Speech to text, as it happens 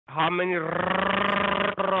How many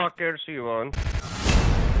rockets you want?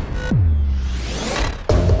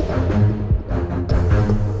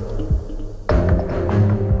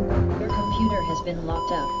 Your computer has been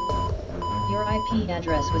locked up. Your IP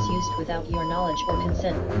address was used without your knowledge or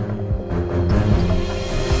consent.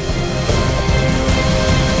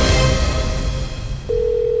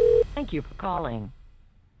 Thank you for calling.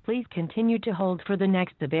 Please continue to hold for the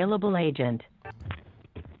next available agent.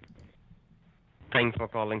 Thanks for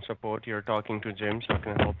calling support. You're talking to James. How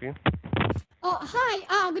can I help you? Oh,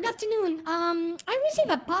 hi. Good afternoon. I received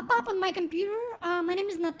a pop-up on my computer. My name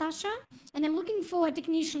is Natasha, and I'm looking for a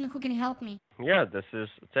technician who can help me. Yeah, this is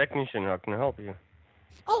technician. How can I help you?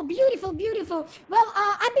 Oh, beautiful, beautiful. Well,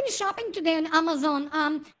 I've been shopping today on Amazon.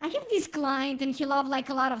 I have this client, and he loves like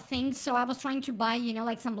a lot of things. So I was trying to buy,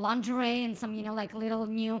 like some lingerie and some, like little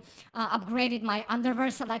new, upgraded my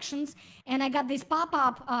underwear selections. And I got this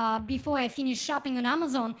pop-up before I finished shopping on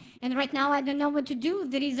Amazon. And right now I don't know what to do.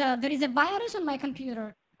 There is a virus on my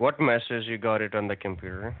computer. What message you got it on the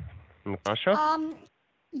computer? Natasha?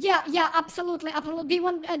 Yeah, absolutely, absolutely.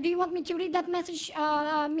 Do you want me to read that message,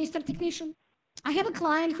 Mr. Technician? I have a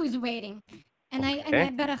client who is waiting, and I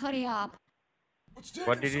better hurry up.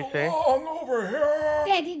 What did you say? Long over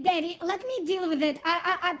here? Daddy, let me deal with it.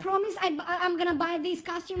 I promise I'm gonna buy this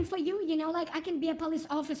costume for you. Like I can be a police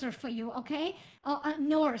officer for you, okay? A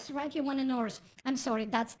nurse, right? You want a nurse? I'm sorry,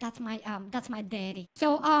 that's my daddy.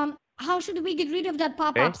 So how should we get rid of that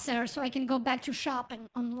pop-up, sir, so I can go back to shopping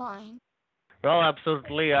online? Well,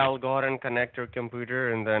 absolutely. I'll go ahead and connect your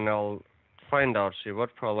computer, and then I'll find out, see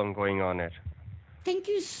what problem going on it. Thank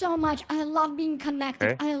you so much. I love being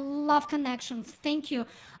connected. I love connections. Thank you.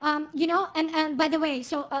 And by the way,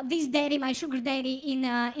 so this daddy, my sugar daddy, in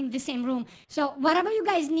the same room. So whatever you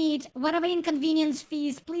guys need, whatever inconvenience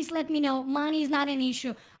fees, please let me know. Money is not an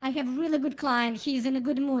issue. I have really good client. He's in a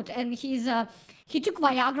good mood, and he took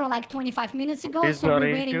Viagra like 25 minutes ago. It's so not we're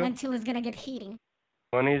an waiting issue? until it's gonna get heating.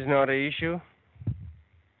 Money is not an issue?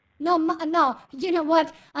 No, you know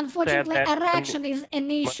what? Unfortunately, that erection is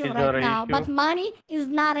an issue is not right an now, issue? but money is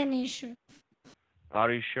not an issue.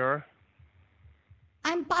 Are you sure?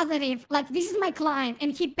 I'm positive. Like, this is my client,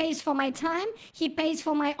 and he pays for my time. He pays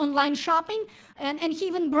for my online shopping, and he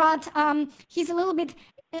even brought. He's a little bit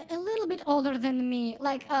older than me,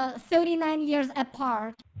 like 39 years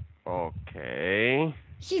apart. Okay.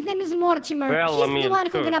 His name is Mortimer. Well, He's the one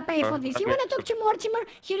who's gonna pay for this. You wanna talk to Mortimer?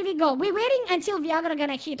 Here we go. We're waiting until Viagra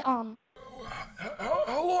gonna hit on.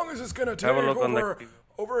 How long is this gonna take Have a look on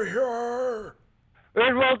over here?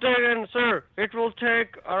 It will take, sir, it will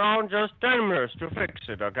take around just 10 minutes to fix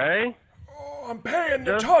it, okay? Oh, I'm paying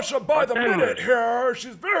Just Natasha by the 10 minute minutes. here.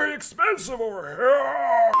 She's very expensive over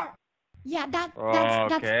here. Yeah, that's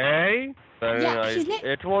Okay. Then Yeah, his name-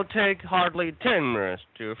 it will take hardly 10 minutes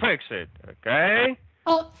to fix it, okay?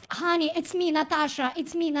 Oh, honey, it's me, Natasha.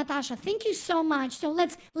 It's me, Natasha. Thank you so much. So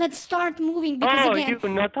let's start moving because Oh, again. you,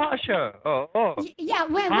 Natasha. Oh. Yeah,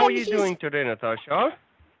 How are you doing today, Natasha?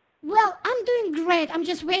 Well, I'm doing great. I'm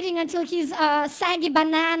just waiting until his saggy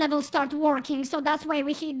banana will start working. So that's why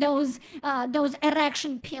we hit those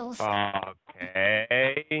erection pills.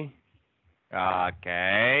 Okay.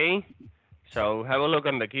 Okay. So have a look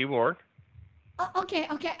on the keyboard. Okay.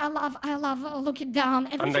 I love looking down. On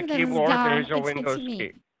the Everything that is keyboard, down, there is a it's Windows me.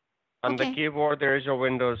 key. On the Okay. keyboard, there is a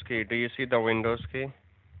Windows key. Do you see the Windows key?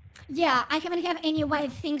 Yeah, I haven't have any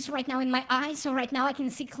white things right now in my eyes, so right now I can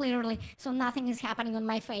see clearly. So nothing is happening on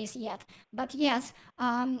my face yet. But yes,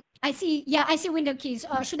 I see. Yeah, I see window keys.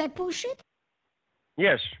 Should I push it?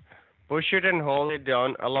 Yes. Push it and hold it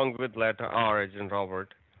down along with letter R, as in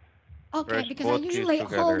Robert. Okay, Press because I both keys usually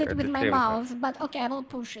together hold it at with the my same time. mouth, but okay, I will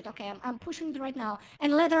push it. Okay, I'm pushing it right now.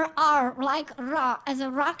 And letter R, like ra, as a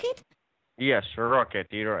rocket? Yes, a rocket.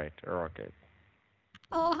 You're right, a rocket.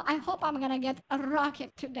 Oh, I hope I'm gonna get a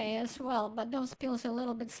rocket today as well, but those pills are a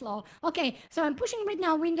little bit slow. Okay, so I'm pushing right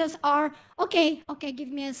now, Windows R. Okay, give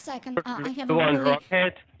me a second. I have You a want really...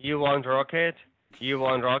 rocket? You want rocket? You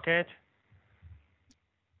want rocket?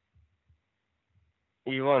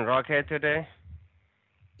 You want rocket today?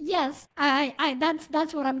 Yes,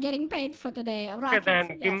 that's what I'm getting paid for today. A Okay, rocket, then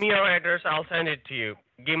give yes. me your address. I'll send it to you.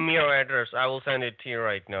 Give me your address. I will send it to you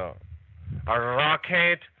right now. A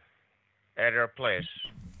rocket at your place.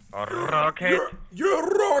 A rocket. Your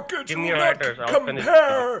rocket Give me will your not address, I'll send it to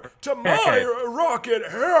compare to my rocket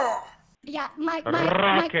here. Yeah, A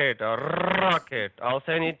rocket. A rocket. I'll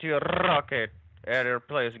send it to you. A rocket at your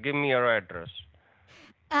place. Give me your address.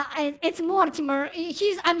 It's Mortimer.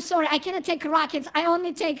 I'm sorry, I cannot take rockets. I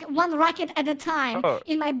only take one rocket at a time Oh,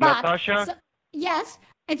 in my butt. Natasha? So, yes,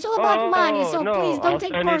 It's all about money, so no, please I'll don't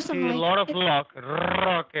take send it to you personally. a lot of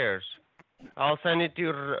rockets. I'll send it to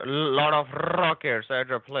you a lot of rockets at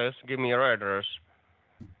your place. Give me your address.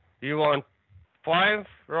 You want 5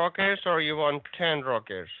 rockets or you want 10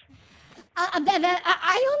 rockets?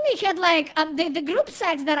 I only had like the group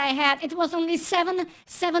sex that I had. It was only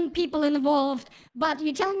seven people involved. But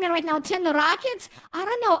you're telling me right now 10 rockets? I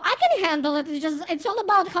don't know. I can handle it. It's all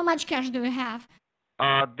about how much cash do you have.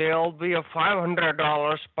 There'll be a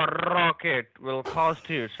 $500 per rocket will cost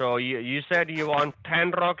you. So you said you want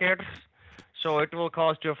 10 rockets, so it will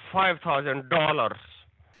cost you $5,000.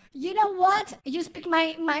 You know what? You speak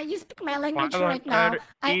my language right now.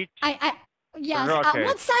 500 each Yes. rocket.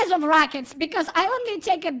 What size of rockets? Because I only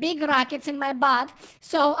take a big rockets in my butt.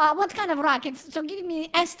 So what kind of rockets? So give me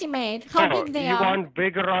estimate how big they you are. want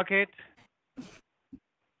big rocket?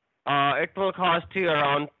 It will cost you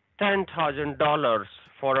around $10,000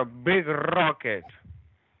 for a big rocket.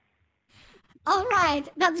 All right,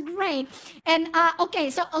 that's great. And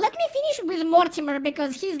okay, so let me finish with Mortimer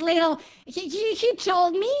because he's little. He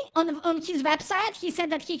told me on his website. He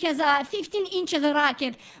said that he has a 15 inches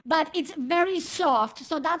rocket, but it's very soft.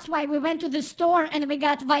 So that's why we went to the store and we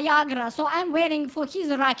got Viagra. So I'm waiting for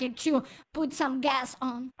his rocket to put some gas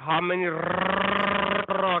on. How many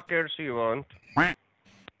rockets you want?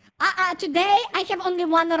 Today I have only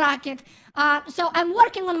one rocket. So I'm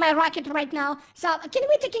working on my rocket right now. So can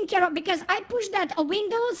we taken care of because I pushed that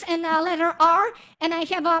Windows and letter R and I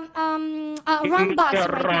have a run box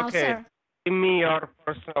right now, sir. Give me your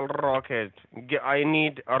personal rocket. I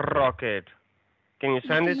need a rocket. Can you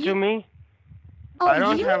send it to me? Oh, I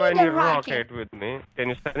don't you have need any a rocket with me. Can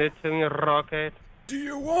you send it to me, rocket? Do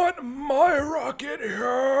you want my rocket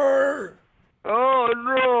here? Oh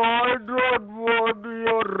no, I don't want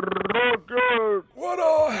your rocket. What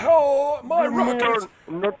the hell? My rocket's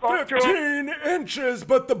 15 inches,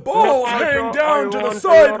 but the balls hang down to the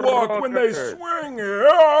sidewalk when they swing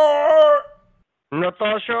here.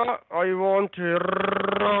 Natasha, I want your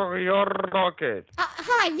rocket.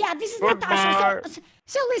 Hi, yeah, this is Goodbye. Natasha.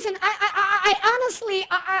 So listen, I honestly,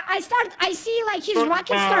 I see like his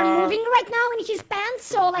rocket start moving right now in his pants.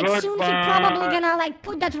 So like soon he probably gonna like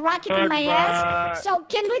put that rocket in my ass. So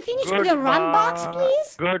can we finish with the run box,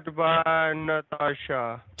 please? Goodbye,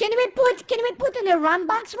 Natasha. Can we put in the run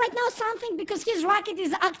box right now something because his rocket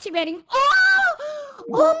is activating?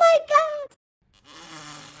 Oh my God!